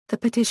The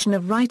Petition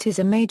of Right is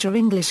a major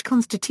English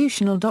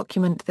constitutional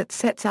document that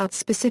sets out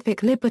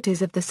specific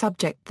liberties of the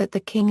subject that the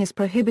king is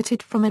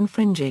prohibited from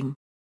infringing.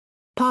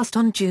 Passed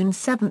on June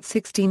 7,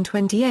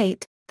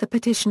 1628, the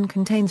petition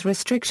contains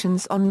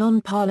restrictions on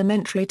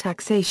non-parliamentary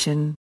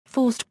taxation,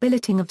 forced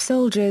billeting of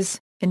soldiers,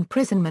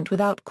 imprisonment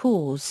without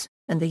cause,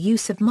 and the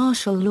use of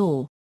martial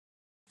law.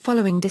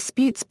 Following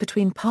disputes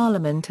between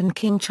Parliament and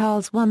King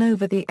Charles I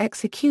over the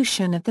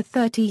execution of the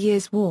 30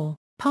 Years' War,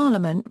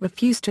 Parliament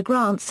refused to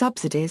grant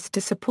subsidies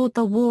to support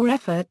the war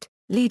effort,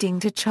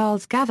 leading to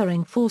Charles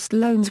gathering forced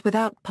loans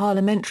without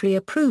parliamentary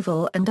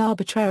approval and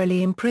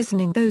arbitrarily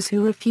imprisoning those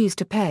who refused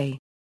to pay.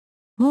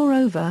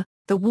 Moreover,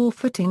 the war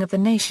footing of the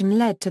nation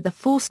led to the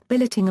forced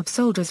billeting of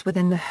soldiers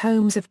within the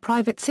homes of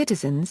private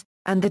citizens,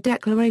 and the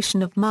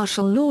declaration of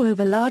martial law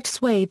over large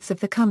swathes of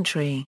the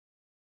country.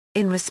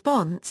 In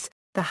response,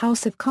 the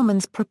House of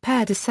Commons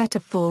prepared a set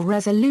of 4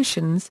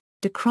 resolutions,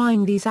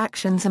 decrying these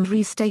actions and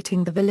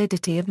restating the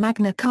validity of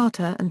Magna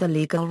Carta and the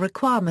legal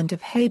requirement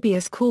of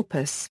habeas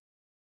corpus.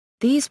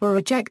 These were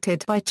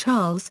rejected by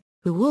Charles,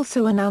 who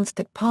also announced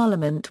that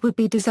Parliament would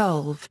be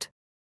dissolved.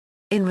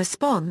 In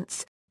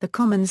response, the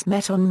Commons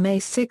met on May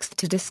 6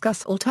 to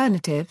discuss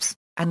alternatives,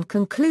 and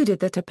concluded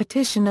that a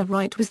petition of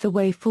right was the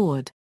way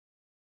forward.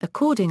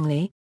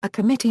 Accordingly, a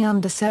committee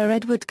under Sir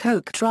Edward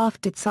Coke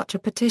drafted such a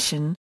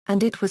petition,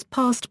 and it was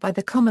passed by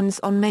the Commons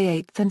on May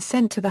 8 and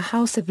sent to the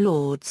House of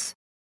Lords.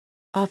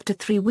 After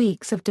 3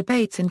 weeks of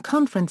debates and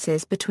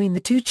conferences between the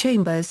 2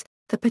 chambers,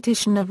 the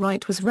Petition of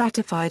Right was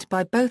ratified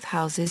by both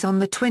houses on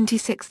the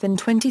 26th and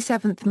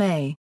 27th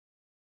May.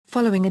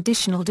 Following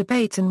additional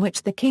debates in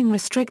which the King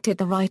restricted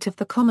the right of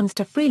the Commons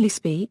to freely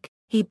speak,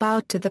 he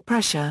bowed to the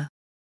pressure.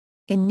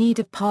 In need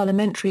of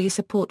parliamentary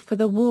support for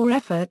the war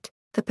effort,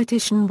 the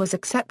petition was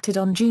accepted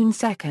on June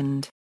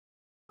 2.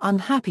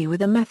 Unhappy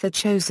with the method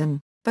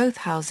chosen, both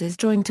houses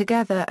joined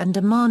together and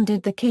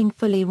demanded the king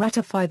fully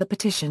ratify the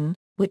petition,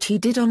 which he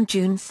did on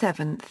June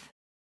 7.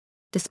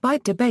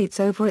 Despite debates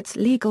over its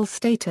legal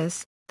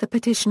status, the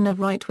Petition of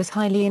Right was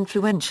highly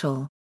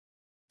influential.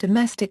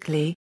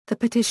 Domestically, the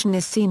petition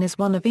is seen as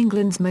one of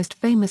England's most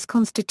famous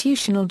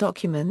constitutional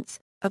documents,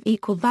 of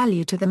equal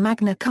value to the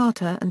Magna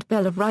Carta and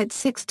Bill of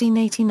Rights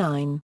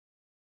 1689.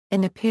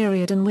 In a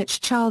period in which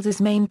Charles's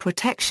main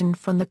protection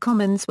from the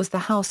Commons was the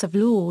House of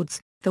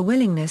Lords, the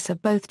willingness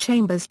of both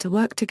chambers to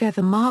work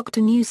together marked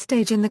a new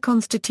stage in the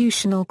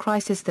constitutional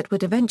crisis that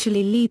would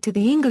eventually lead to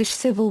the English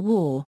Civil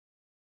War.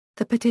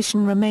 The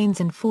petition remains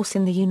in force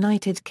in the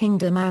United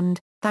Kingdom and,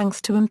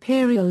 thanks to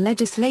imperial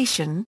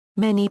legislation,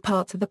 many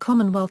parts of the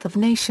Commonwealth of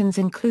Nations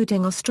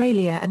including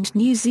Australia and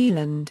New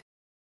Zealand.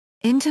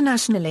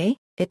 Internationally,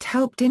 it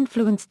helped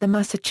influence the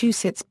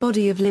Massachusetts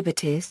Body of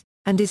Liberties,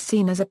 and is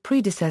seen as a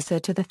predecessor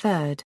to the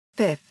 3rd,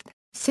 5th,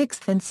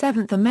 6th and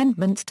 7th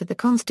Amendments to the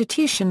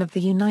Constitution of the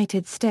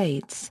United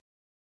States.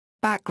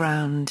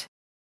 Background.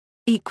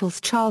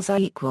 Charles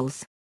I.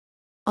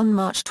 On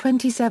March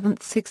 27,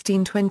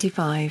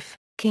 1625,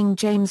 King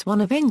James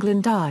I of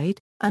England died,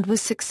 and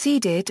was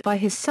succeeded by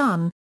his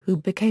son, who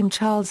became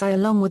Charles I.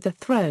 Along with the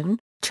throne,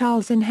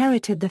 Charles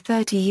inherited the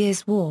 30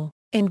 Years' War,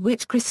 in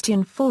which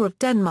Christian IV of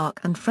Denmark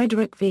and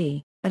Frederick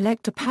V,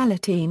 Elector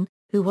Palatine,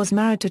 who was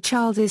married to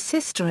Charles's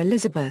sister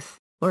Elizabeth,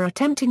 were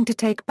attempting to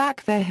take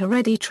back their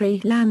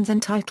hereditary lands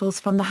and titles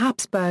from the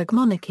Habsburg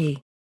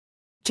monarchy.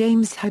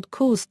 James had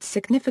caused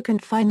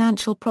significant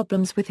financial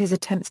problems with his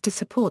attempts to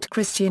support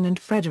Christian and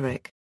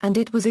Frederick, and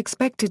it was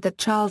expected that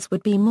Charles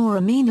would be more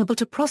amenable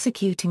to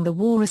prosecuting the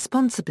war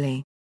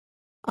responsibly.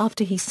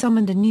 After he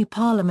summoned a new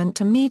parliament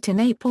to meet in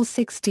April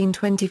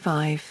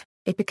 1625,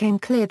 it became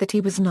clear that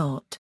he was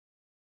not.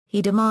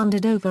 He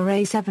demanded over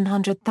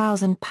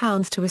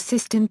 £700,000 to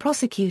assist in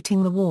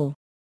prosecuting the war.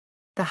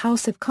 The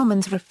House of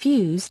Commons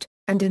refused,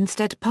 and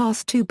instead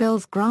passed 2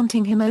 bills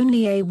granting him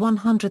only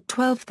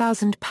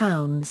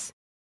 £112,000.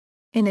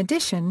 In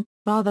addition,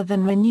 rather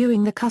than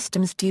renewing the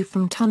customs due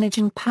from tonnage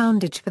and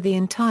poundage for the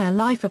entire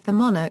life of the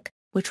monarch,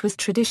 which was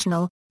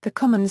traditional, the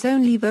Commons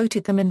only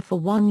voted them in for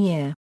 1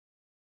 year.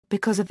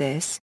 Because of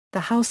this, the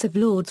House of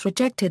Lords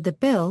rejected the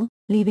bill,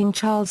 leaving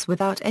Charles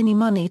without any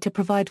money to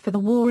provide for the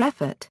war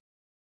effort.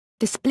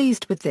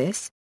 Displeased with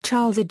this,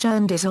 Charles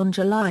adjourned it on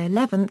July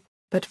 11,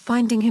 but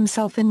finding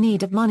himself in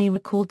need of money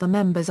recalled the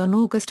members on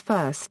August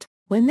 1,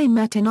 when they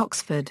met in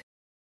Oxford.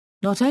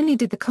 Not only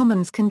did the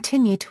Commons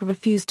continue to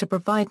refuse to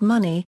provide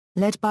money,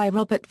 led by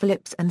Robert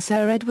Phillips and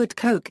Sir Edward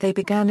Coke, they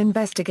began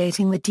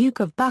investigating the Duke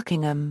of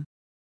Buckingham.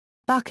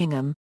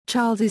 Buckingham,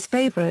 Charles's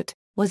favourite,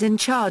 was in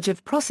charge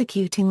of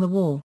prosecuting the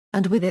war,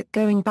 and with it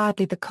going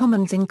badly the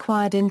Commons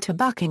inquired into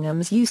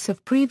Buckingham's use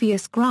of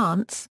previous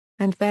grants,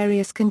 and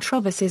various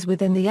controversies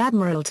within the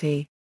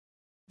Admiralty.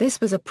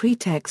 This was a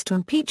pretext to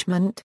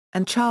impeachment,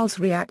 and Charles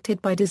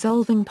reacted by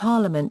dissolving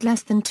Parliament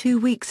less than 2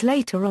 weeks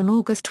later on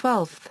August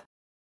 12.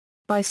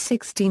 By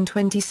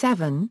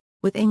 1627,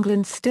 with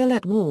England still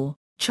at war,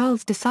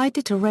 Charles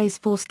decided to raise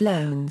forced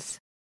loans.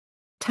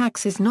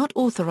 Taxes not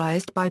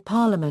authorised by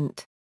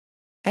Parliament.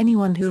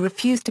 Anyone who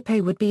refused to pay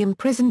would be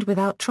imprisoned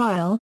without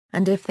trial,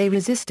 and if they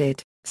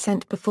resisted,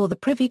 sent before the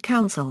Privy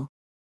Council.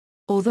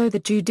 Although the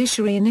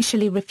judiciary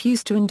initially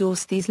refused to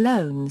endorse these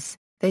loans,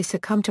 they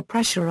succumbed to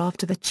pressure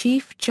after the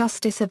Chief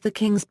Justice of the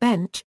King's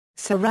Bench,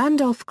 Sir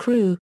Randolph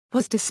Crewe,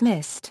 was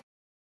dismissed.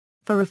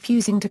 For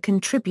refusing to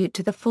contribute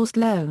to the forced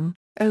loan,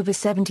 over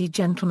 70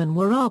 gentlemen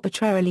were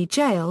arbitrarily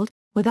jailed,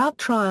 without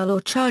trial or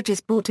charges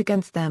brought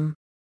against them.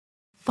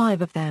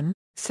 5 of them,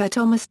 Sir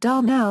Thomas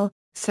Darnell,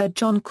 Sir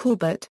John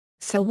Corbett,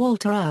 Sir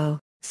Walter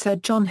Earle, Sir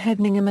John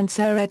Hedningham and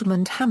Sir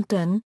Edmund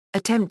Hampden,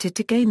 attempted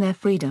to gain their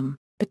freedom,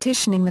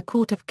 petitioning the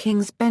Court of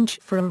King's Bench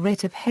for a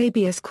writ of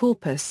habeas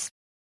corpus.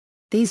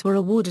 These were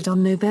awarded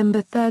on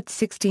November 3,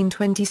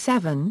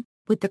 1627,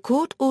 with the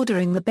court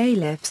ordering the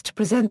bailiffs to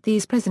present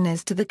these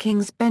prisoners to the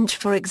King's Bench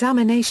for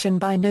examination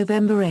by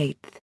November 8.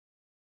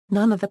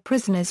 None of the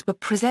prisoners were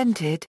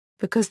presented,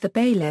 because the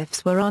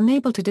bailiffs were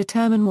unable to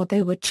determine what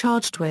they were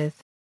charged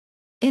with.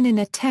 In an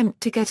attempt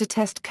to get a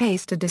test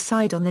case to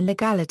decide on the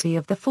legality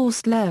of the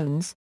forced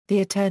loans,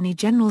 the Attorney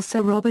General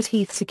Sir Robert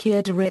Heath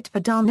secured a writ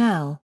for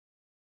Darnell.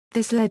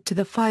 This led to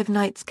the Five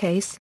Knights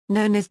case,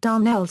 known as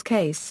Darnell's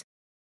case.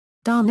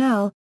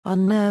 Darnell,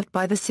 unnerved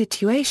by the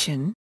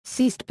situation,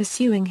 ceased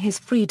pursuing his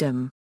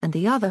freedom, and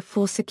the other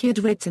 4 secured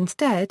writs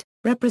instead,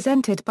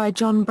 represented by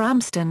John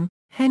Bramston,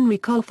 Henry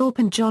Colthorpe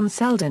and John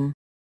Selden.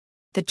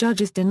 The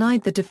judges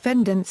denied the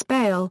defendants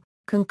bail,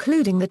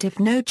 concluding that if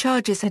no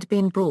charges had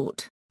been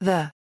brought,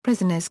 the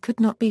prisoners could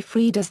not be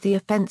freed as the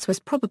offence was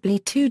probably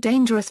too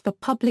dangerous for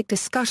public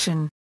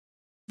discussion.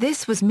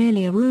 This was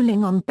merely a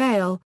ruling on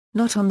bail,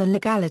 not on the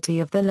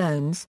legality of the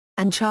loans,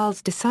 and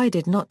Charles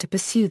decided not to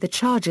pursue the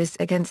charges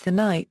against the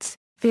knights,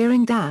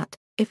 fearing that,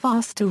 if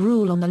asked to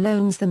rule on the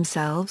loans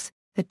themselves,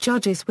 the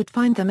judges would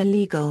find them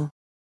illegal.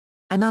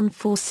 An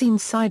unforeseen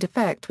side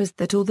effect was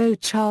that although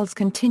Charles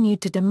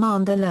continued to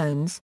demand the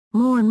loans,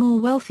 more and more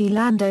wealthy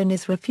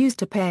landowners refused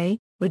to pay,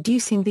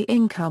 reducing the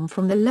income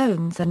from the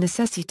loans and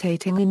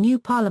necessitating a new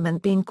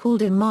parliament being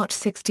called in March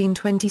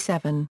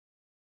 1627.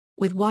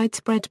 With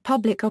widespread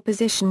public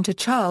opposition to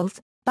Charles,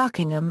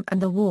 Buckingham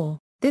and the war,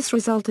 this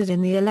resulted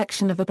in the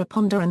election of a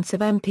preponderance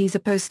of MPs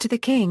opposed to the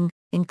king,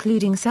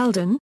 including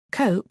Selden,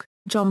 Coke,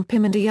 John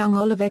Pym and a young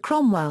Oliver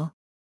Cromwell.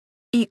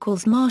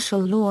 Martial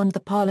law and the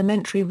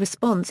parliamentary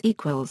response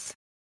equals.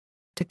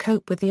 To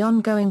cope with the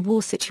ongoing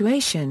war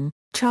situation,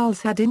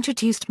 Charles had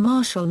introduced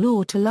martial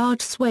law to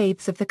large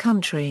swathes of the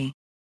country.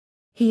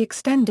 He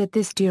extended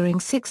this during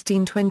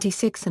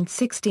 1626 and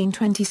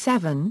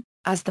 1627,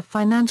 as the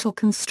financial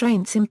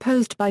constraints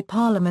imposed by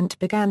Parliament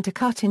began to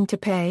cut into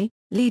pay,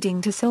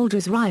 leading to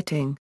soldiers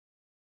rioting.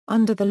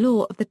 Under the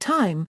law of the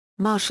time,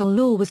 martial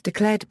law was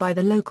declared by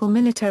the local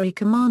military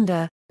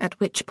commander, at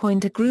which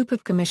point a group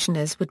of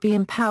commissioners would be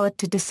empowered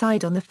to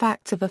decide on the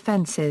facts of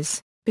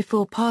offences,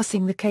 before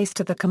passing the case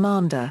to the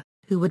commander,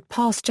 who would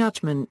pass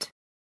judgment.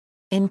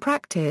 In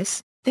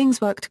practice,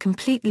 things worked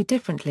completely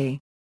differently.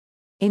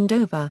 In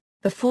Dover,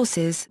 the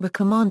forces were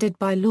commanded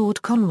by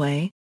Lord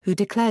Conway, who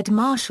declared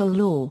martial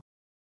law.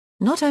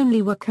 Not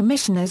only were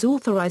commissioners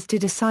authorised to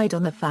decide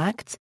on the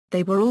facts,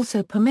 they were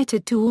also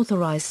permitted to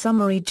authorise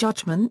summary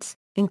judgments,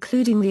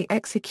 including the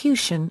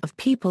execution of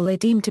people they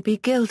deemed to be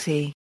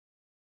guilty.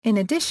 In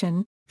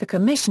addition, the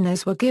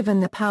commissioners were given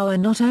the power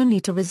not only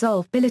to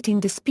resolve billeting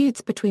disputes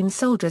between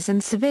soldiers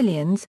and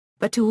civilians,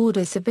 but to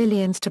order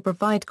civilians to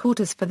provide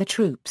quarters for the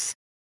troops.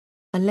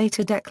 A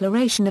later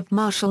declaration of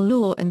martial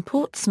law in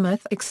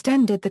Portsmouth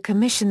extended the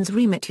Commission's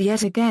remit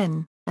yet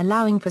again,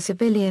 allowing for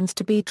civilians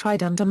to be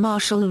tried under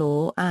martial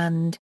law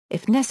and,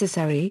 if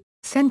necessary,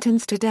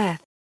 sentenced to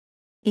death.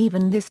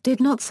 Even this did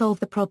not solve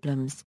the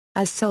problems,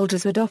 as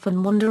soldiers would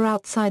often wander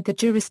outside the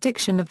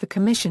jurisdiction of the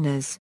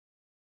commissioners.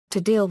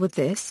 To deal with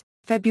this,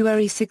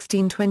 February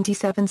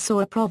 1627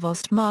 saw a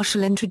provost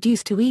marshal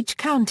introduced to each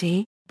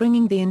county,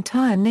 bringing the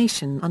entire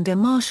nation under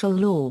martial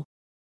law.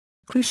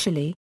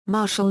 Crucially,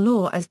 martial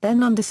law as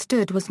then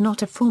understood was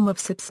not a form of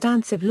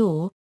substantive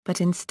law,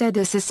 but instead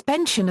a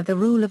suspension of the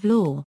rule of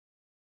law.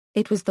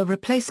 It was the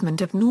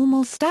replacement of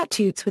normal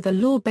statutes with a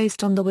law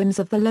based on the whims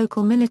of the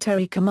local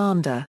military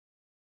commander.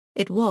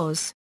 It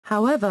was,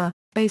 however,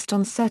 based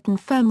on certain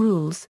firm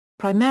rules,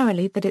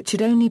 primarily that it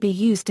should only be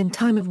used in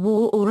time of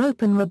war or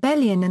open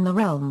rebellion in the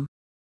realm.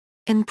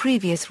 In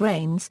previous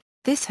reigns,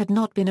 this had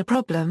not been a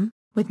problem,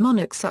 with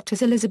monarchs such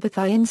as Elizabeth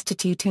I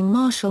instituting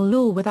martial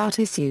law without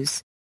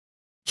issues.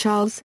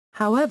 Charles,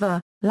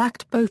 however,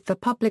 lacked both the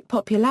public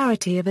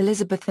popularity of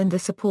Elizabeth and the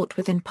support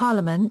within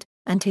Parliament,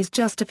 and his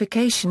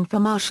justification for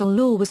martial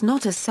law was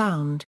not as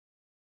sound.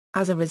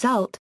 As a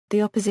result,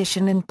 the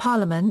opposition in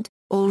Parliament,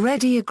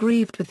 already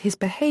aggrieved with his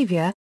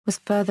behaviour,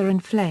 was further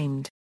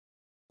inflamed.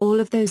 All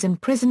of those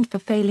imprisoned for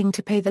failing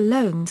to pay the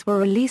loans were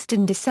released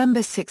in December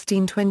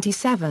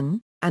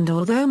 1627, and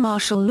although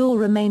martial law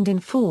remained in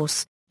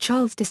force,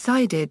 Charles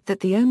decided that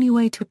the only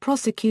way to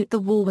prosecute the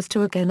war was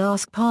to again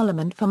ask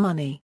Parliament for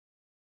money.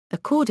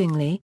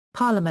 Accordingly,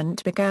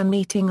 Parliament began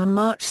meeting on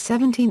March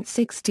 17,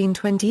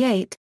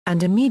 1628,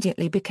 and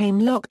immediately became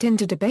locked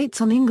into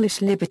debates on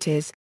English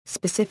liberties,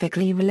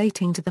 specifically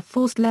relating to the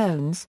forced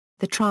loans,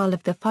 the trial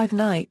of the Five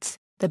Knights,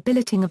 the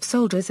billeting of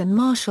soldiers and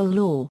martial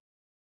law.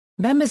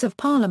 Members of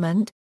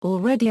Parliament,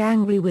 already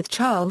angry with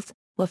Charles,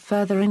 were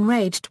further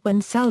enraged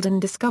when Selden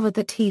discovered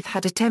that Heath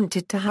had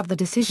attempted to have the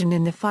decision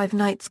in the Five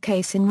Knights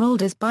case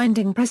enrolled as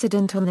binding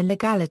precedent on the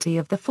legality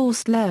of the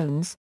forced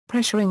loans,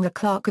 pressuring the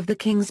Clerk of the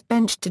King's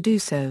Bench to do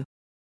so.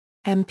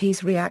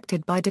 MPs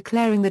reacted by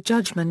declaring the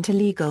judgment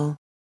illegal.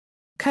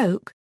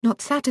 Coke,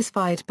 not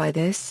satisfied by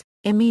this,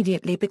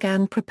 immediately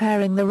began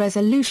preparing the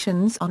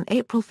resolutions on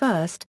April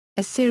 1,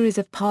 a series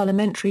of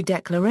parliamentary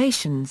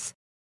declarations.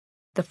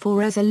 The four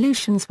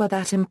resolutions were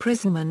that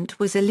imprisonment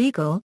was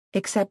illegal,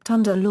 except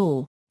under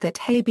law, that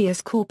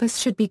habeas corpus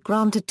should be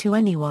granted to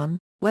anyone,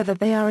 whether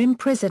they are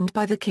imprisoned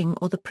by the King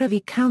or the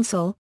Privy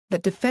Council,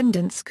 that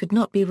defendants could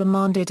not be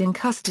remanded in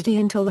custody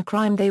until the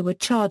crime they were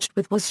charged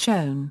with was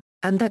shown,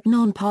 and that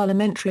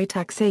non-parliamentary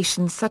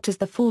taxation such as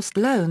the forced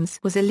loans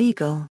was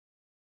illegal.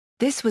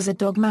 This was a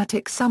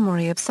dogmatic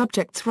summary of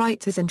subjects'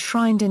 rights as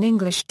enshrined in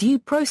English due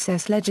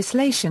process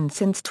legislation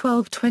since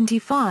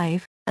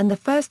 1225, and the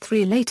first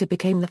three later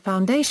became the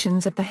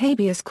foundations of the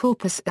Habeas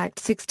Corpus Act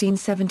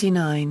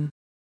 1679.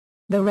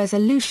 The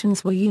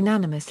resolutions were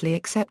unanimously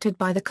accepted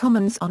by the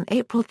Commons on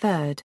April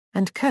 3,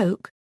 and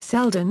Coke,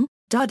 Selden,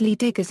 Dudley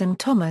Diggers and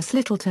Thomas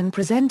Littleton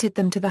presented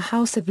them to the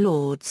House of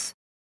Lords.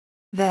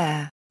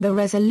 There, the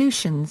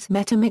resolutions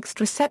met a mixed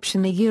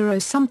reception,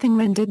 something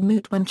rendered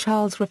moot when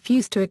Charles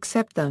refused to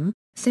accept them,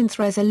 since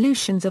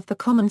resolutions of the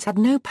Commons had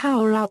no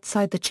power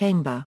outside the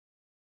chamber.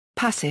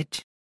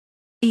 Passage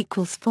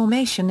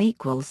formation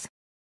equals.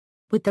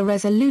 With the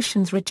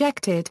resolutions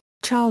rejected,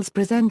 Charles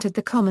presented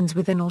the Commons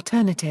with an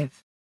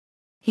alternative.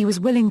 He was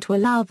willing to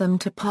allow them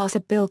to pass a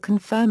bill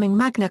confirming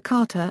Magna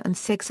Carta and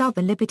 6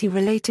 other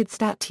liberty-related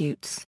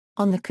statutes,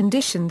 on the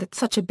condition that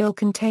such a bill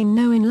contain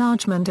no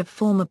enlargement of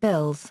former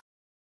bills.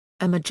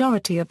 A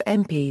majority of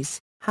MPs,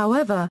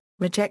 however,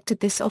 rejected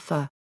this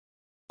offer.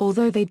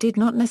 Although they did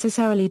not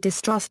necessarily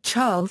distrust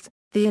Charles,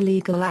 the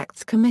illegal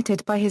acts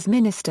committed by his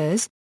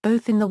ministers,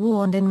 both in the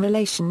war and in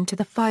relation to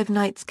the Five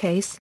Knights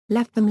case,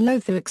 left them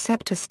loath to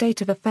accept a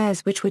state of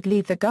affairs which would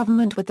leave the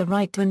government with the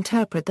right to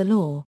interpret the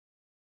law.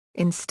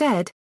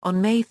 Instead,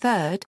 on May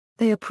 3,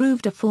 they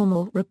approved a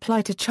formal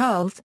reply to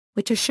Charles,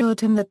 which assured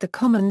him that the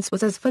Commons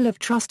was as full of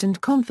trust and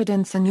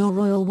confidence in your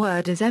royal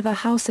word as ever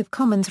House of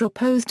Commons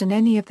reposed in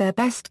any of their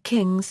best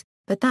kings,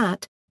 but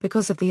that,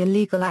 because of the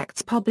illegal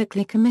acts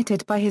publicly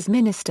committed by his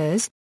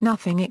ministers,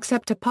 nothing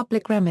except a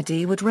public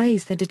remedy would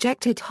raise the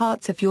dejected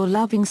hearts of your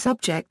loving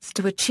subjects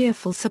to a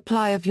cheerful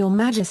supply of your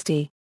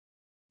majesty.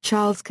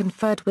 Charles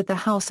conferred with the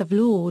House of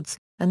Lords,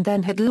 and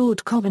then had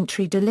Lord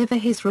Coventry deliver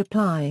his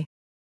reply.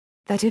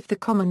 That if the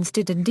Commons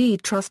did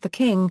indeed trust the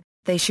King,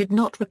 they should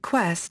not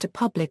request a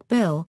public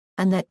bill,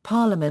 and that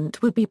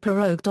Parliament would be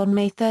prorogued on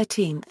May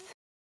 13.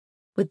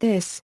 With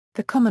this,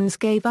 the Commons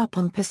gave up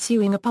on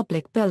pursuing a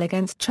public bill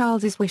against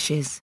Charles's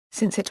wishes,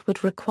 since it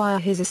would require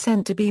his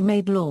assent to be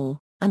made law,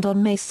 and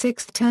on May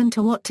 6 turned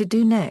to what to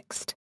do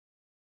next.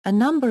 A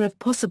number of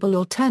possible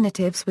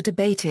alternatives were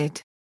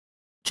debated.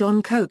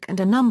 John Coke and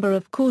a number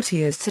of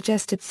courtiers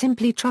suggested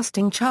simply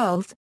trusting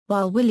Charles,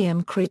 while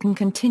William Cretan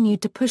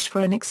continued to push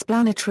for an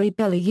explanatory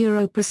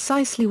bill,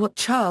 precisely what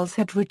Charles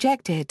had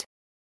rejected.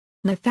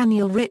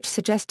 Nathaniel Rich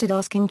suggested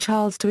asking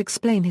Charles to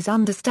explain his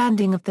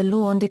understanding of the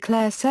law and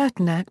declare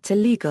certain acts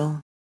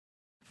illegal.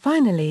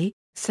 Finally,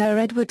 Sir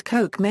Edward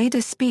Coke made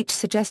a speech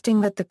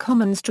suggesting that the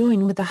Commons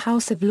join with the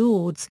House of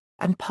Lords,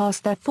 and pass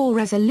their 4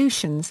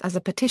 resolutions as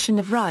a petition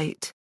of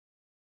right.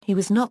 He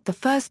was not the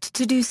first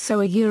to do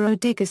so.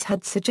 Diggers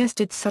had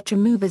suggested such a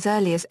move as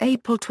early as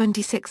April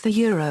 26,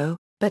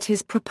 but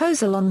his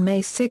proposal on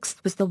May 6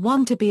 was the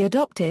one to be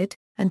adopted,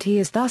 and he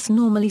is thus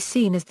normally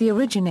seen as the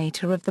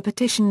originator of the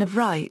Petition of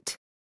Right.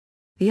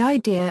 The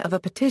idea of a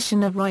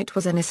petition of right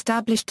was an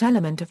established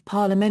element of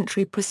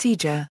parliamentary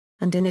procedure,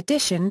 and in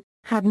addition,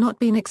 had not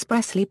been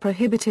expressly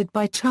prohibited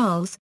by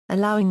Charles,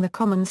 allowing the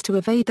Commons to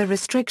evade the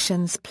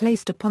restrictions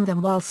placed upon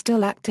them while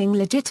still acting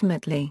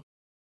legitimately.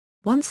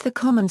 Once the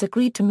Commons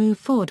agreed to move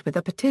forward with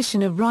a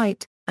petition of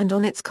right, and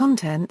on its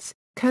contents,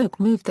 Coke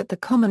moved that the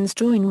Commons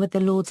join with the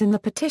Lords in the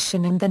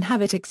petition and then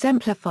have it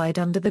exemplified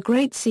under the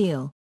Great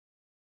Seal.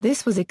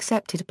 This was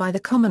accepted by the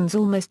Commons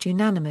almost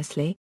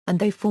unanimously, and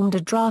they formed a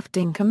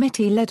drafting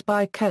committee led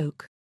by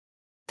Coke.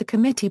 The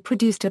committee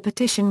produced a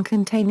petition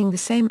containing the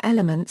same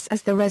elements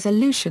as the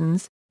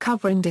resolutions,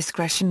 covering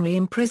discretionary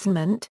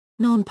imprisonment,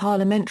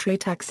 non-parliamentary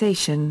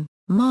taxation,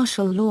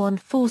 martial law and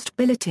forced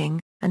billeting,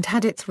 and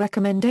had its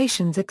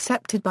recommendations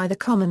accepted by the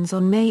Commons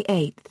on May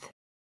 8.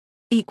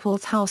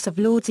 House of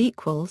Lords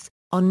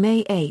On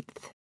May 8,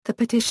 the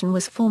petition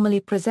was formally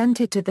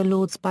presented to the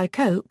Lords by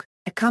Coke,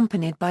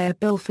 accompanied by a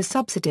bill for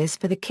subsidies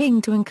for the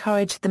King to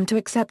encourage them to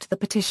accept the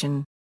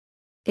petition.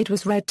 It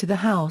was read to the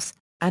House,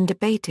 and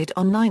debated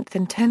on 9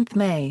 and 10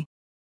 May.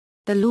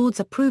 The Lords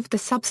approved the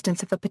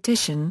substance of the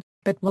petition,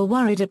 but were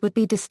worried it would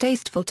be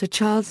distasteful to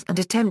Charles and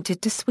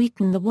attempted to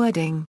sweeten the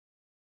wording.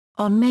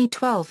 On May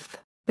 12,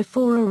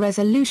 before a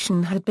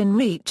resolution had been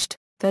reached,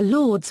 the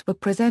Lords were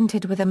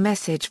presented with a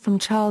message from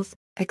Charles,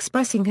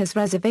 expressing his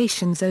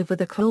reservations over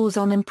the clause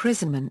on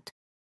imprisonment.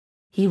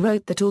 He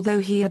wrote that although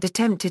he had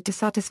attempted to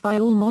satisfy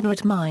all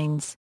moderate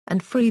minds,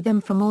 and free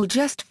them from all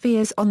just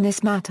fears on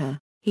this matter,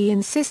 he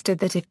insisted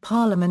that if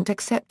Parliament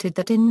accepted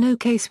that in no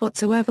case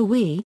whatsoever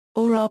we,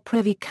 or our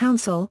Privy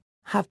Council,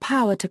 have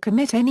power to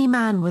commit any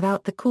man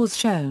without the cause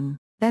shown,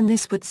 then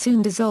this would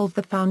soon dissolve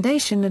the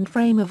foundation and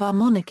frame of our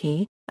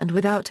monarchy, and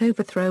without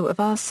overthrow of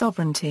our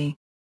sovereignty.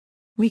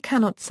 We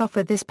cannot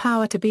suffer this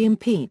power to be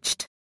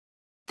impeached.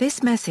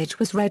 This message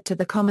was read to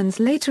the Commons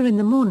later in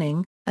the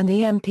morning, and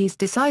the MPs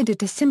decided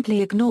to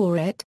simply ignore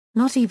it,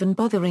 not even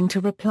bothering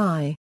to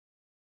reply.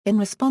 In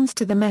response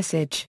to the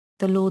message,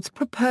 the Lords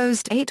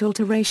proposed 8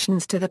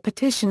 alterations to the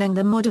petition and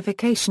the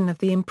modification of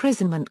the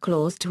imprisonment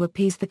clause to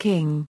appease the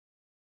King.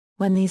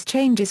 When these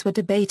changes were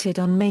debated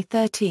on May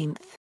 13,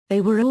 they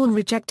were all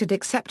rejected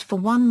except for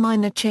one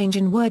minor change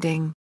in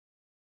wording.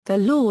 The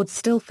Lords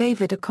still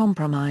favoured a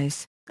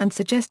compromise, and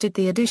suggested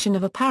the addition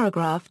of a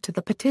paragraph to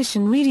the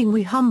petition reading,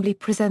 "We humbly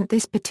present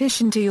this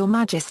petition to your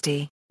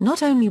Majesty,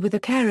 not only with the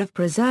care of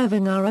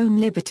preserving our own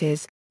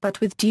liberties, but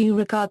with due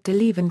regard to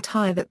leave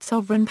entire that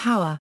sovereign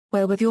power,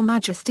 wherewith your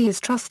Majesty is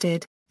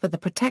trusted, for the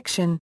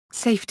protection,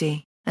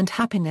 safety, and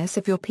happiness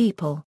of your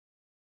people."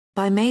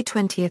 By May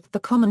 20 the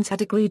Commons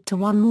had agreed to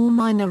one more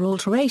minor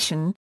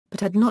alteration,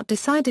 but had not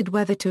decided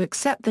whether to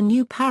accept the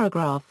new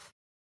paragraph.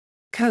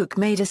 Coke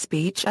made a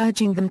speech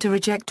urging them to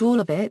reject all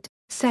of it,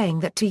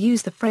 saying that to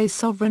use the phrase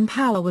sovereign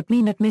power would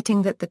mean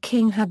admitting that the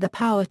King had the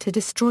power to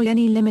destroy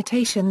any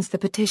limitations the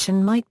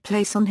petition might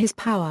place on his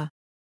power.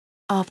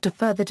 After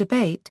further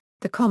debate,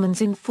 the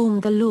Commons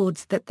informed the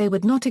Lords that they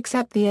would not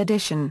accept the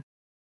addition.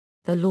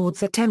 The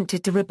Lords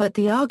attempted to rebut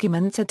the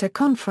arguments at a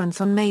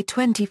conference on May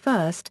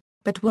 21,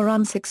 but were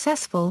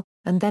unsuccessful,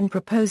 and then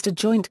proposed a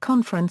joint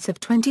conference of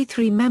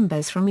 23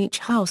 members from each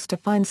House to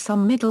find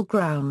some middle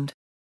ground.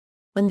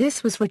 When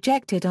this was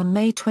rejected on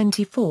May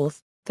 24,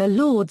 the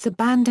Lords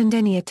abandoned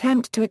any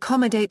attempt to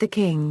accommodate the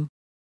King.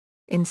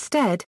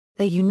 Instead,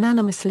 they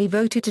unanimously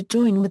voted to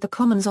join with the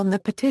Commons on the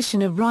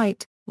Petition of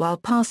Right, while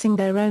passing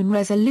their own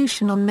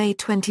resolution on May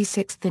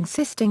 26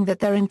 insisting that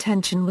their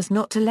intention was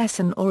not to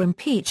lessen or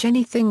impeach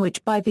anything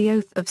which by the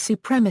oath of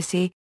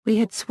supremacy, we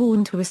had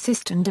sworn to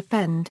assist and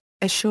defend,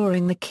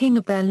 assuring the King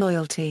of their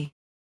loyalty.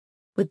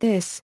 With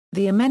this,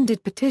 the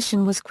amended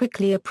petition was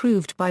quickly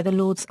approved by the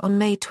Lords on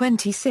May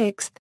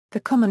 26, the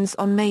Commons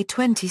on May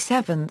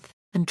 27,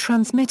 and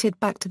transmitted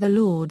back to the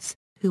Lords,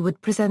 who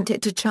would present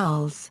it to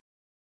Charles.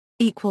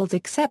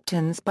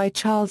 Acceptance by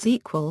Charles.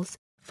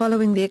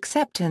 Following the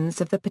acceptance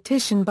of the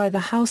petition by the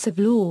House of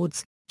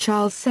Lords,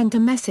 Charles sent a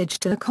message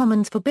to the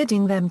Commons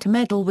forbidding them to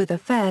meddle with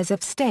affairs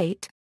of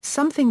state,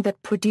 something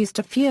that produced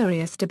a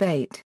furious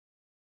debate.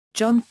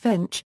 John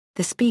Finch,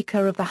 the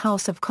Speaker of the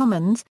House of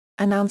Commons,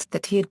 announced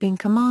that he had been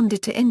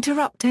commanded to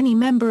interrupt any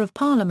Member of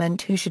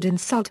Parliament who should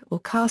insult or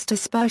cast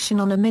aspersion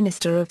on a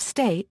Minister of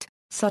State,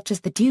 such as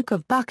the Duke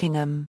of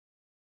Buckingham.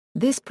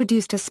 This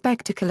produced a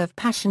spectacle of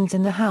passions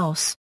in the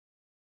House.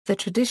 The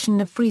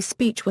tradition of free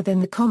speech within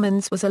the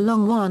Commons was a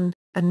long one,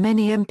 and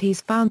many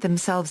MPs found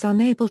themselves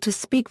unable to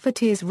speak for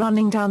tears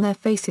running down their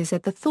faces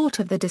at the thought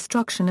of the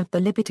destruction of the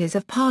liberties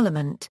of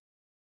Parliament.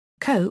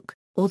 Coke,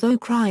 although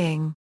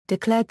crying,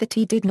 declared that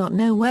he did not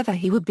know whether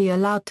he would be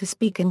allowed to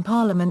speak in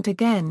Parliament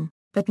again,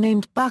 but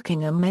named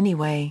Buckingham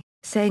anyway,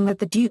 saying that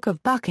the Duke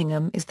of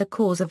Buckingham is the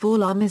cause of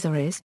all our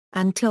miseries,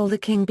 and till the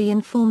King be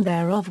informed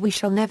thereof we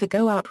shall never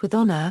go out with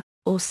honour,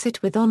 or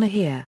sit with honour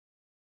here.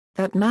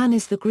 That man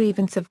is the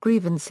grievance of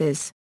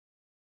grievances.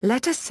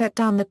 Let us set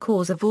down the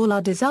cause of all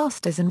our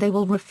disasters and they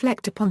will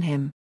reflect upon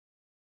him.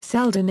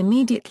 Selden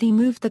immediately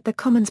moved that the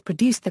Commons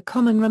produce the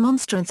common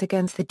remonstrance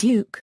against the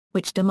Duke,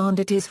 which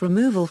demanded his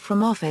removal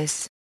from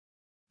office.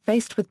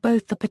 Faced with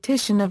both the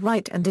Petition of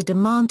Right and a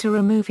demand to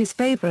remove his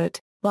favourite,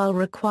 while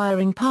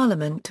requiring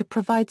Parliament to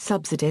provide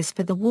subsidies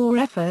for the war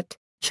effort,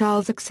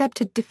 Charles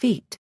accepted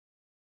defeat.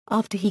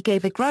 After he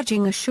gave a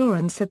grudging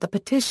assurance that the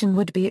petition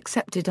would be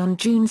accepted on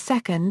June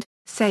 2,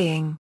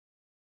 saying,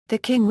 "The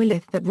King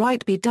willeth that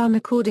right be done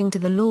according to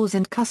the laws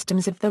and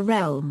customs of the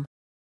realm,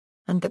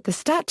 and that the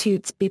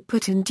statutes be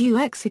put in due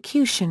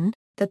execution,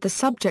 that the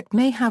subject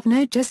may have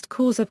no just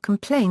cause of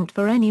complaint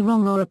for any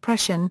wrong or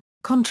oppression,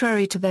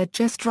 contrary to their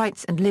just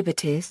rights and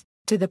liberties,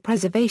 to the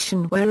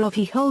preservation whereof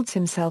he holds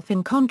himself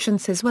in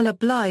conscience as well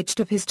obliged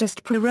of his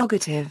just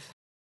prerogative."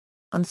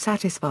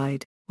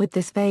 Unsatisfied with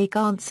this vague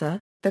answer,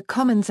 the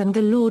Commons and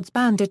the Lords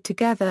banded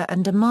together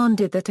and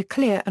demanded that a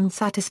clear and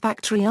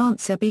satisfactory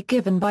answer be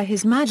given by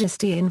His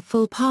Majesty in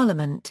full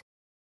Parliament.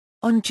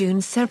 On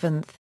June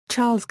 7,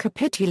 Charles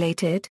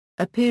capitulated,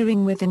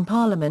 appearing within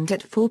Parliament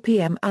at 4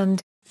 p.m. and,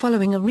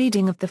 following a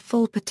reading of the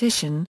full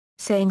petition,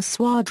 saying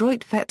 "Soit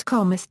droit fait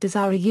comme est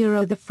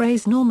désiré," the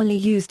phrase normally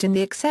used in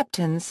the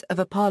acceptance of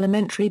a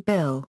parliamentary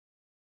bill.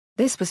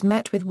 This was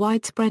met with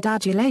widespread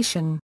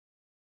adulation.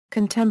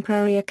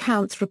 Contemporary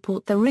accounts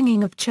report the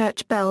ringing of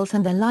church bells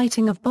and the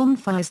lighting of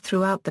bonfires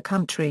throughout the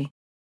country.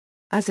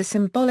 As a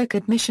symbolic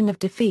admission of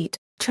defeat,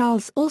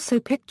 Charles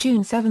also picked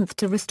June 7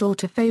 to restore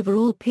to favour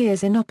all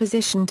peers in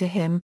opposition to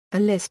him,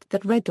 a list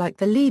that read like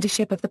the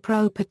leadership of the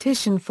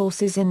pro-petition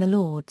forces in the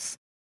Lords.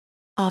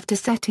 After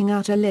setting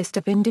out a list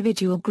of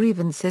individual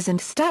grievances and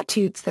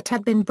statutes that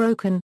had been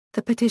broken,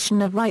 the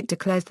Petition of Right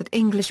declares that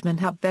Englishmen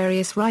have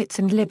various rights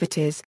and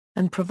liberties,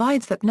 and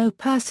provides that no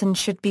person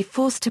should be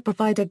forced to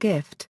provide a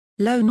gift,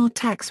 loan or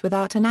tax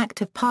without an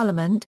act of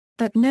Parliament,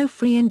 that no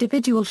free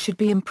individual should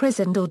be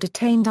imprisoned or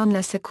detained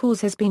unless a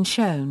cause has been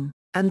shown,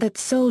 and that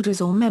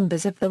soldiers or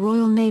members of the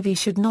Royal Navy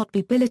should not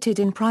be billeted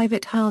in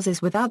private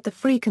houses without the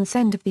free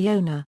consent of the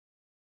owner.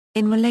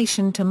 In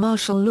relation to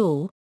martial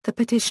law, the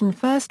petition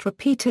first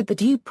repeated the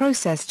due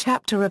process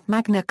chapter of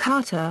Magna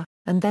Carta,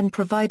 and then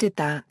provided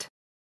that,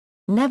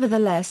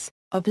 nevertheless,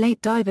 of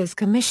late divers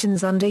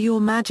commissions under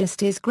your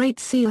Majesty's Great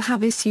Seal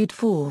have issued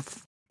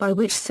forth, by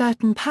which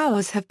certain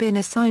powers have been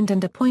assigned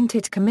and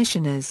appointed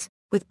commissioners,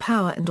 with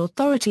power and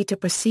authority to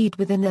proceed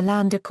within the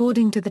land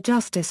according to the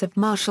justice of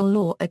martial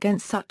law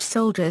against such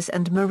soldiers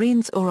and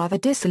marines or other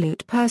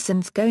dissolute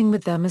persons going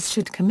with them as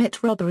should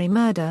commit robbery,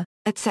 murder,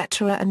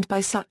 etc., and by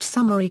such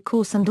summary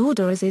course and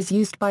order as is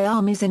used by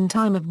armies in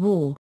time of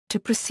war, to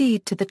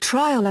proceed to the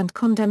trial and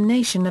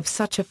condemnation of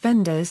such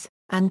offenders,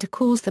 and to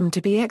cause them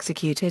to be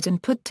executed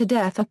and put to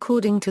death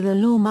according to the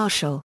law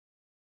martial.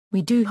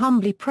 We do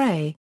humbly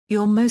pray,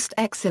 your most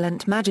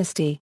excellent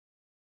Majesty,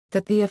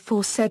 that the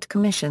aforesaid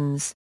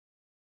commissions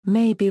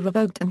may be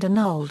revoked and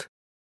annulled,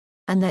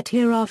 and that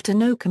hereafter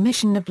no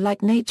commission of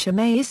like nature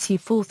may issue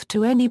forth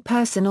to any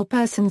person or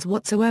persons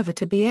whatsoever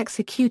to be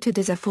executed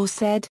as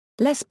aforesaid,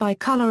 lest by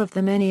colour of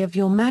them any of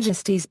your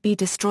Majesties be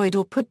destroyed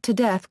or put to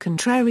death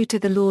contrary to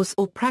the laws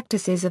or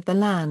practices of the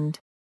land.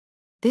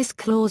 This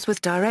clause was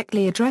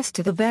directly addressed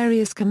to the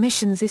various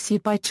commissions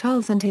issued by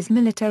Charles and his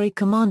military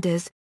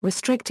commanders,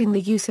 restricting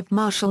the use of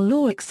martial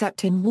law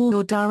except in war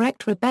or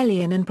direct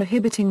rebellion and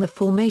prohibiting the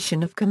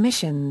formation of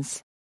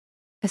commissions.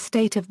 A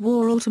state of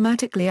war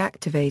automatically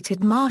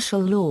activated martial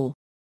law.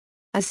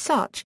 As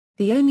such,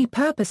 the only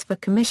purpose for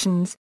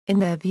commissions, in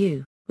their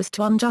view, was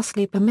to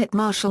unjustly permit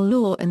martial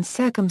law in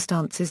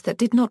circumstances that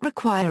did not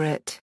require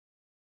it.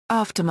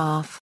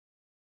 Aftermath.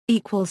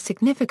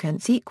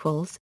 Significance.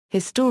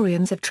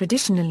 Historians have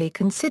traditionally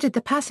considered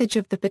the passage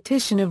of the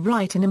Petition of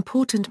Right an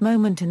important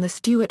moment in the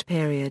Stuart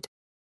period.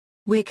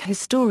 Whig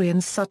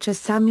historians such as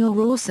Samuel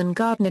Rawson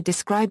Gardner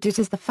described it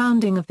as the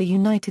founding of the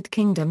United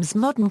Kingdom's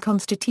modern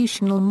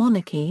constitutional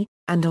monarchy,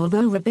 and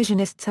although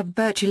revisionists have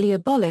virtually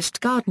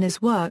abolished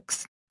Gardner's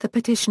works, the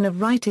Petition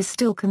of Right is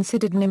still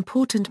considered an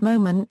important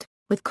moment,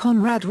 with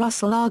Conrad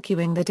Russell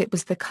arguing that it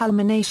was the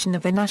culmination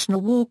of a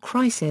national war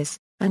crisis,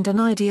 and an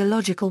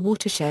ideological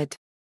watershed.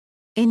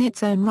 In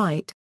its own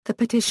right, the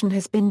petition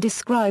has been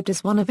described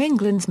as one of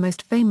England's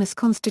most famous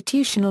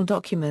constitutional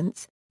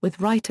documents, with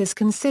writers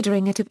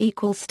considering it of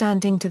equal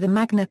standing to the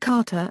Magna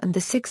Carta and the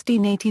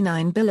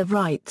 1689 Bill of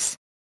Rights.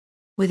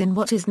 Within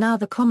what is now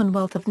the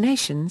Commonwealth of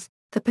Nations,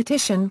 the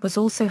petition was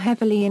also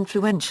heavily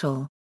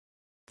influential.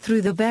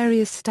 Through the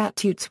various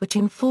statutes which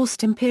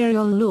enforced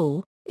imperial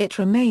law, it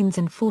remains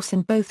in force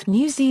in both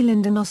New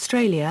Zealand and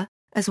Australia,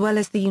 as well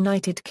as the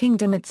United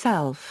Kingdom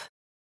itself.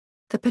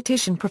 The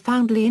petition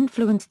profoundly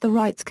influenced the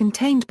rights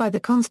contained by the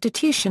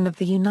Constitution of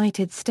the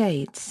United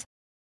States.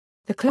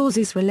 The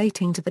clauses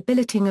relating to the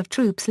billeting of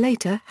troops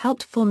later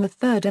helped form the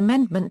Third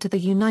Amendment to the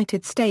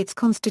United States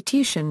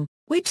Constitution,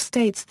 which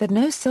states that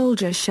no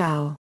soldier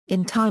shall,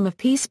 in time of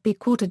peace, be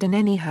quartered in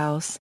any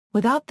house,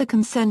 without the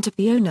consent of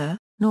the owner,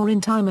 nor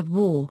in time of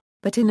war,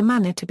 but in a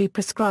manner to be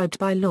prescribed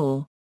by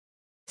law.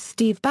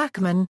 Steve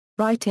Bachman,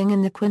 writing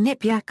in the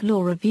Quinnipiac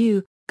Law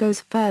Review, goes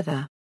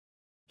further.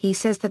 He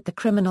says that the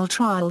Criminal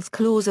Trials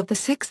Clause of the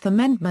Sixth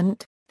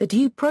Amendment, the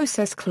Due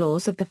Process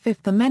Clause of the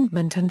Fifth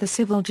Amendment and the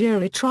Civil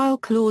Jury Trial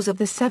Clause of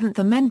the Seventh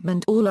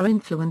Amendment all are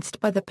influenced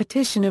by the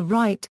Petition of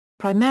Right,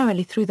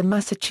 primarily through the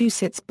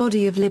Massachusetts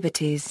body of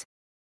liberties.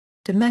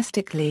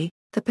 Domestically,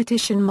 the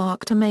petition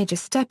marked a major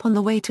step on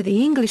the way to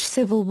the English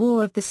Civil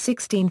War of the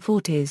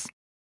 1640s.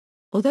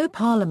 Although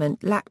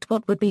Parliament lacked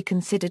what would be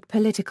considered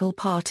political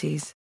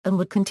parties, and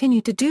would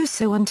continue to do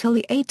so until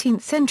the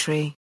 18th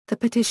century, the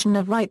Petition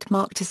of Right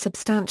marked a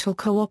substantial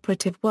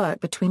cooperative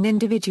work between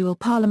individual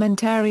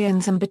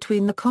parliamentarians and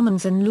between the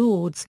Commons and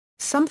Lords,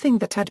 something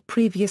that had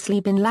previously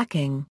been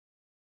lacking.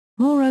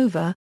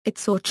 Moreover, it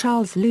saw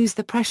Charles lose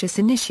the precious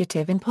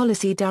initiative in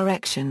policy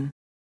direction.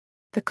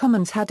 The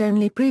Commons had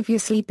only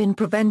previously been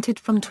prevented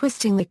from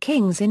twisting the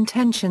King's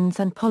intentions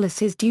and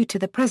policies due to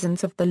the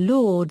presence of the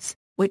Lords,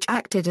 which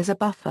acted as a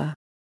buffer.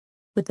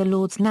 With the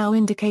Lords now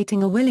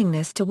indicating a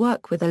willingness to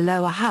work with the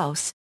lower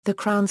house, the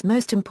Crown's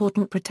most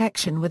important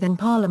protection within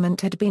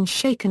Parliament had been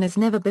shaken as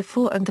never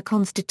before, and the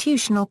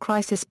constitutional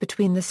crisis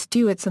between the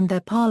Stuarts and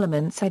their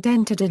parliaments had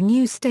entered a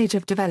new stage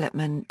of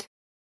development.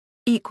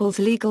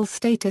 Legal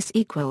status.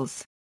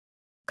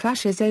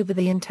 Clashes over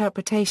the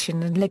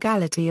interpretation and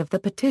legality of the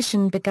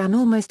petition began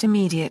almost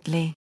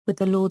immediately, with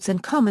the Lords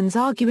and Commons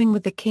arguing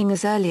with the King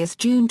as early as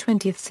June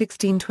 20,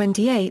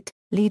 1628,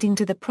 leading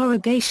to the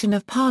prorogation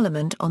of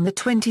Parliament on the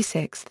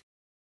 26th.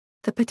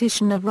 The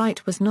Petition of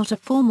Right was not a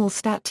formal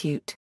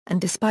statute, and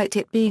despite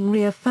it being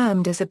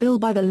reaffirmed as a bill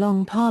by the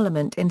Long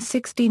Parliament in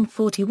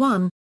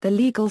 1641, the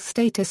legal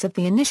status of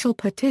the initial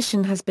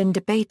petition has been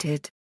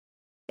debated.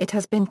 It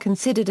has been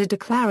considered a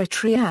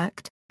declaratory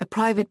act, a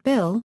private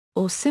bill,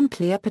 or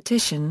simply a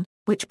petition,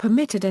 which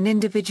permitted an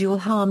individual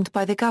harmed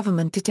by the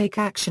government to take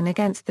action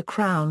against the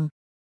Crown.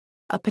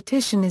 A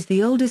petition is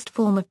the oldest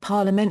form of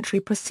parliamentary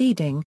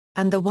proceeding,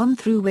 and the one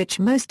through which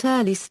most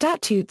early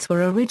statutes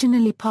were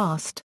originally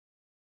passed.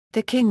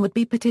 The king would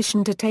be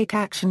petitioned to take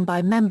action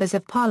by members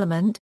of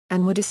Parliament,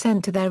 and would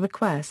assent to their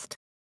request.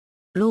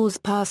 Laws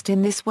passed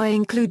in this way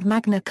include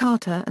Magna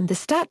Carta and the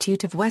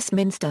Statute of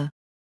Westminster.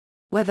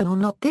 Whether or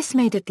not this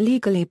made it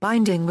legally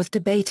binding was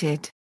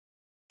debated.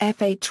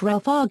 F. H.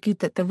 Ralph argued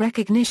that the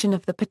recognition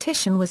of the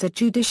petition was a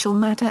judicial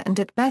matter and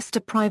at best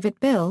a private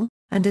bill,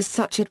 and as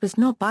such it was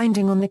not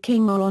binding on the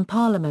king or on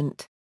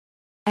Parliament.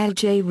 L.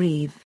 J.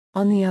 Reeve,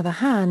 on the other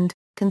hand,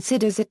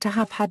 considers it to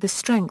have had the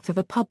strength of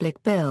a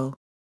public bill.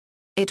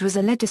 It was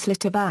a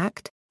legislative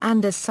act,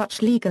 and as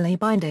such legally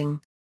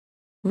binding.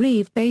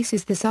 Reeve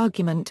bases this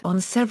argument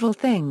on several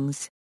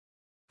things.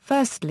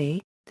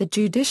 Firstly, the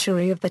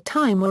judiciary of the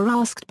time were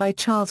asked by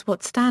Charles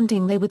what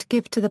standing they would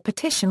give to the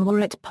petition were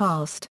it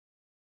passed.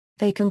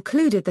 They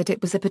concluded that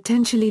it was a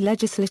potentially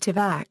legislative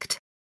act.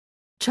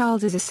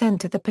 Charles's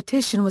assent to the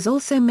petition was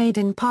also made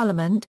in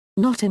Parliament,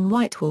 not in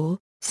Whitehall,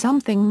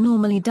 something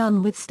normally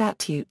done with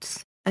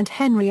statutes, and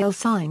Henry L.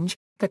 Synge,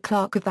 the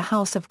Clerk of the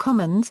House of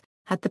Commons,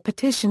 had the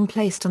petition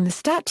placed on the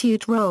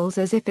statute rolls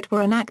as if it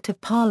were an Act of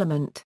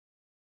Parliament.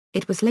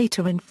 It was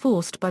later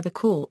enforced by the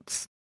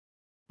courts.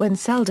 When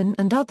Selden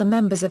and other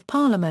members of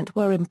Parliament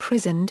were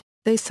imprisoned,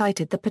 they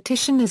cited the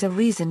petition as a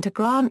reason to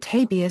grant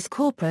habeas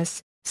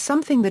corpus,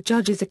 something the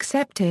judges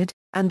accepted,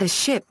 and the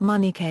ship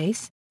money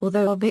case,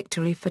 although a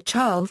victory for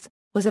Charles,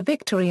 was a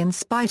victory in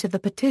spite of the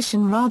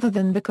petition rather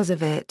than because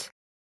of it.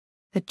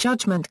 The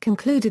judgment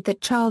concluded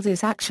that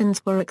Charles's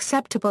actions were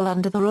acceptable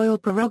under the royal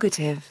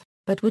prerogative,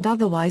 but would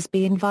otherwise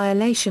be in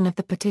violation of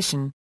the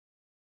petition.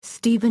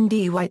 Stephen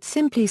D. White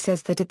simply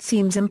says that it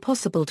seems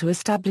impossible to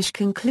establish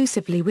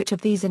conclusively which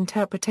of these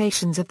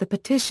interpretations of the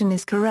petition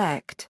is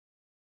correct.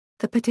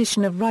 The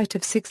Petition of Right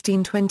of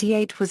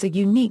 1628 was a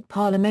unique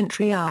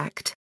parliamentary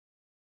act.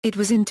 It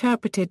was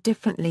interpreted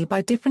differently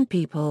by different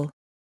people.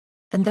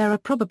 And there are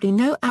probably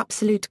no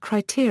absolute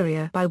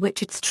criteria by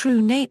which its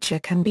true nature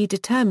can be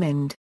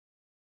determined.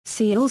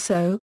 See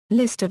also,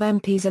 List of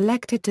MPs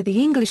elected to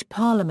the English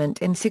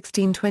Parliament in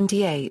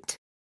 1628.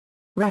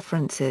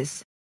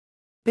 References.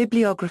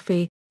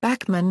 Bibliography,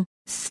 Bachman,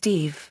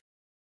 Steve.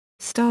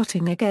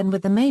 Starting Again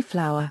with the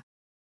Mayflower.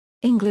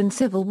 England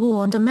Civil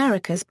War and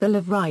America's Bill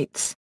of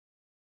Rights.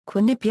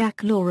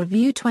 Quinnipiac Law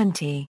Review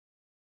 20.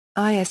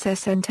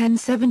 ISSN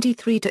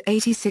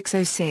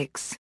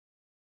 1073-8606.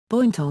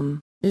 Boynton,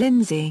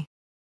 Lindsay.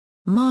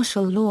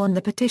 Martial Law and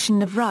the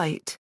Petition of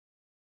Right.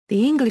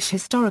 The English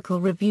Historical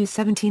Review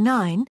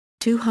 79,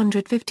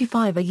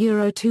 255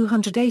 Euro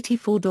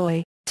 284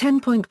 doi,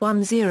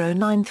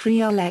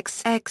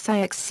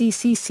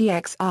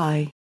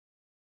 10.1093LXXIXCCCXI.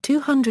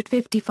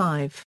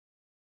 255.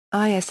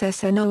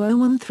 ISSN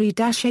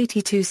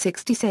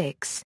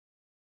 0013-8266.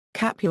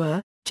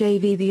 Capua,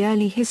 J.V. The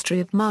Early History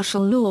of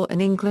Martial Law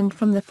in England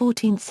from the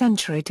 14th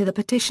Century to the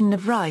Petition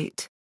of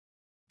Right.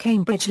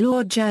 Cambridge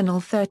Law Journal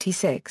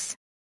 36.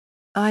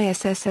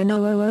 ISSN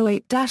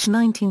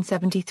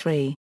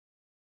 0008-1973.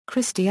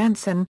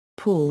 Christiansen,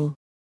 Paul.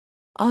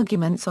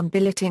 Arguments on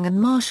Billeting and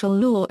Martial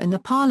Law in the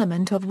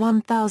Parliament of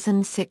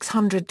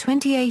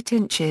 1628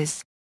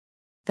 inches.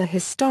 The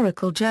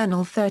Historical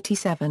Journal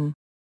 37.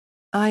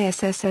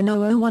 ISSN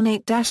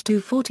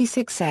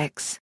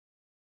 0018-246X.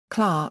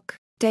 Clark,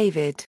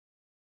 David.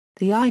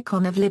 The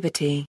Icon of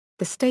Liberty,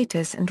 The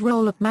Status and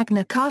Role of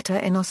Magna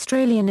Carta in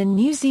Australian and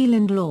New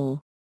Zealand Law.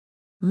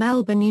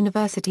 Melbourne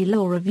University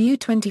Law Review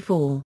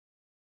 24.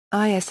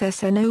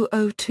 ISSN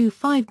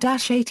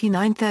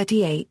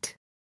 0025-8938.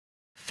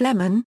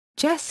 Fleming,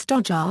 Jess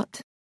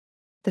Stoddart.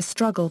 The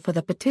Struggle for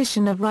the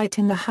Petition of Right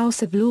in the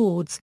House of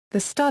Lords, The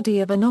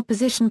Study of an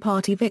Opposition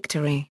Party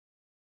Victory.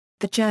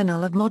 The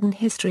Journal of Modern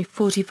History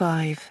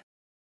 45.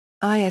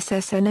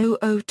 ISSN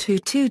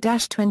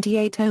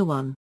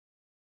 0022-2801.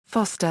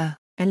 Foster,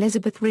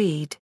 Elizabeth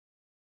Reed.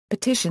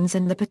 Petitions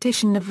and the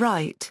Petition of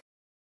Right.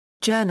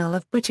 Journal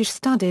of British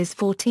Studies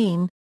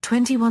 14,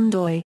 21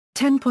 doi,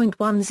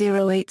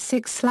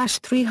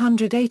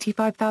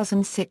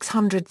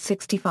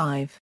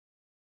 10.1086/385665.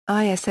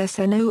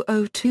 ISSN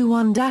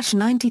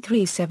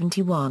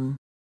 0021-9371.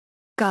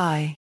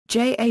 Guy,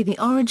 J. A. The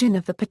Origin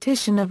of the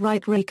Petition of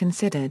Right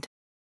Reconsidered.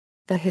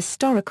 The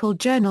Historical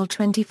Journal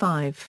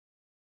 25.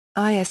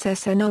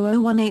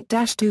 ISSN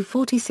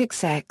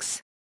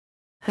 0018-246X.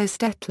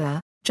 Hostetler,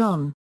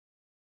 John.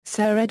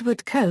 Sir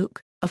Edward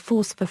Coke, A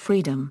Force for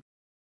Freedom.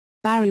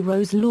 Barry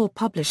Rose Law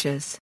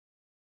Publishers.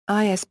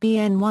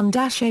 ISBN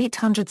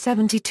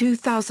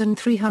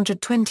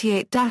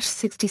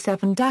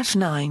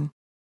 1-877-328-67-9.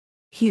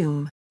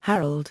 Hume,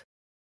 Harold.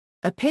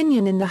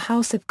 Opinion in the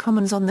House of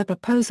Commons on the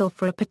Proposal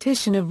for a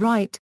Petition of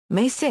Right,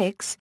 May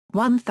 6,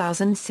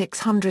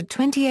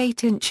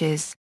 1628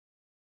 inches.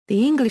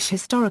 The English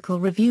Historical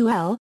Review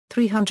L.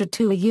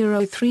 302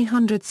 Euro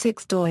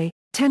 306 doi,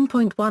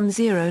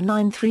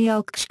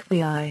 10.1093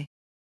 LKSHVI.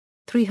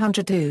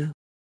 302.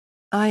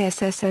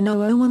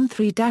 ISSN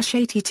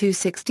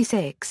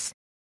 0013-8266.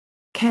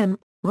 Kemp,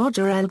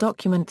 Roger L.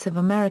 Documents of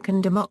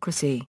American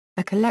Democracy,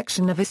 a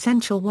collection of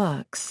essential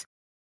works.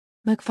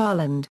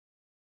 McFarland.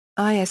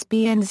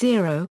 ISBN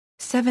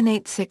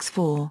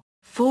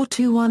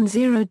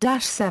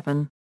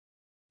 0-7864-4210-7.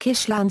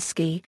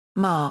 Kishlansky,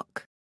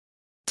 Mark.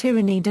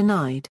 Tyranny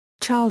Denied,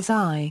 Charles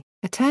I.,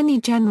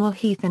 Attorney General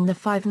Heath in the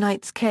Five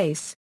Knights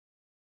Case.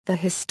 The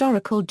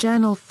Historical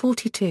Journal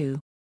 42.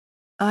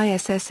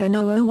 ISSN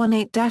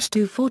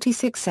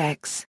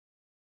 0018-246-X.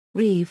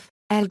 Reeve,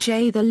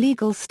 L.J. The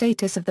Legal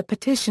Status of the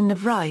Petition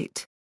of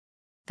Right.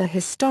 The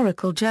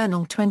Historical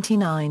Journal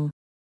 29.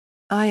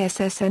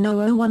 ISSN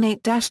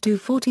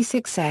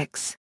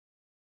 0018-246-X.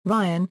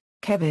 Ryan,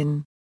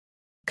 Kevin.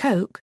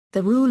 Koch,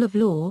 The Rule of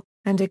Law,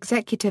 and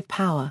Executive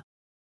Power.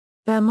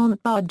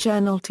 Vermont Bar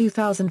Journal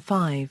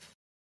 2005.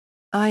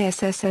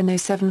 ISSN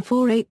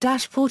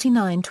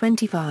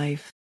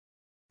 0748-4925.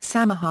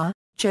 Samaha,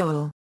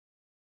 Joel.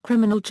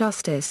 Criminal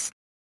Justice.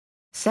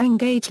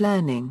 Cengage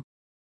Learning.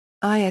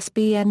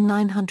 ISBN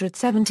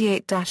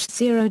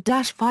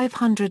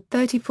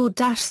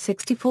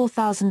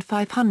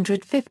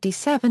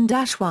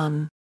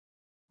 978-0-534-64557-1.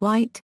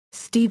 White,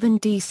 Stephen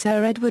D.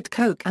 Sir Edward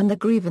Koch and the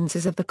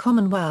Grievances of the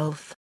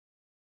Commonwealth.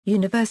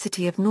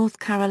 University of North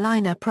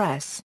Carolina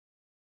Press.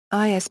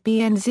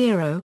 ISBN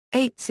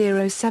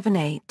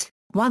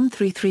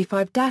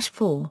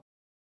 0-8078-1335-4.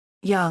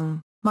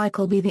 Young,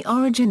 Michael B. The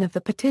Origin of the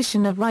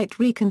Petition of Right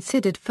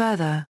Reconsidered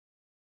Further.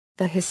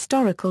 The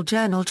Historical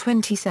Journal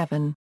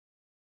 27.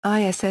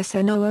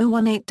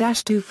 ISSN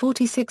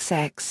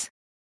 0018-246-X.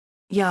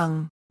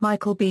 Young,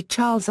 Michael B.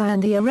 Charles I.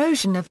 and the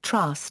Erosion of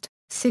Trust,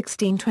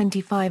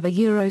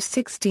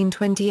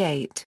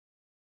 1625–1628.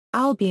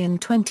 Albion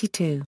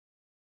 22.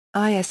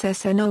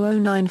 ISSN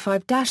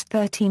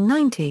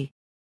 0095-1390.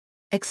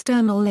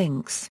 External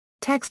links.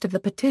 Text of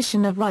the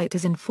Petition of Right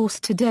is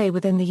enforced today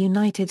within the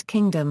United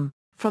Kingdom,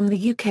 from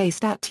the UK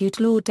Statute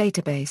Law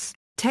Database.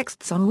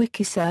 Texts on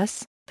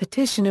Wikisource,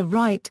 Petition of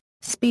Right,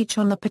 speech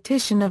on the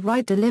Petition of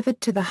Right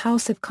delivered to the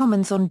House of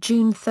Commons on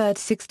June 3,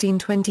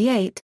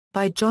 1628,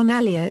 by John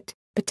Eliot,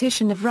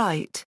 Petition of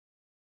Right.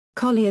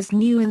 Collier's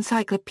New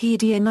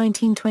Encyclopedia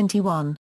 1921.